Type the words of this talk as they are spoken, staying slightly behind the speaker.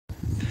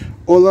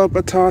Hola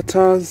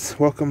batatas,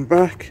 welcome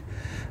back.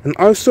 And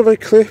I saw a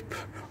clip.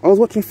 I was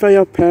watching For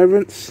Your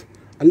Parents.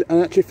 I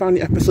actually found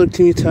the episode of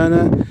Timmy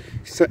Turner.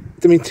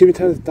 Timmy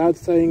Turner's dad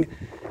saying,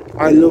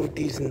 "I love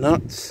these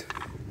nuts."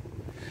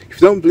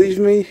 If you don't believe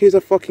me, here's a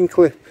fucking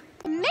clip.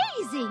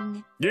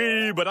 Amazing!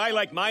 Yeah, but I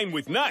like mine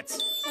with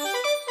nuts.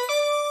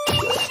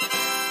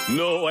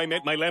 No, I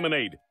meant my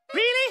lemonade.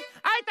 Really?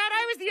 I thought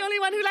I was the only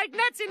one who liked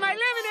nuts in my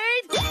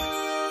lemonade.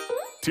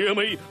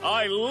 Timmy,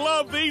 I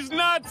love these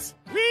nuts.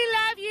 We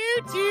love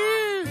you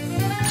too.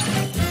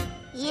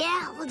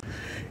 Yeah.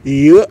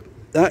 Yep,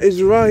 that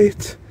is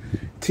right.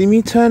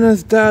 Timmy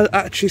Turner's dad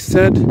actually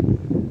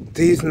said,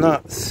 "These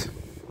nuts."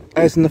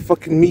 As in the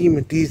fucking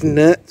meme, these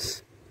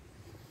nuts.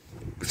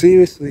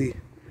 Seriously.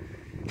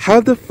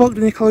 How the fuck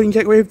did Nickelodeon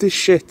get away with this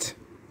shit?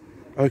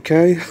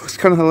 Okay, it's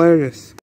kind of hilarious.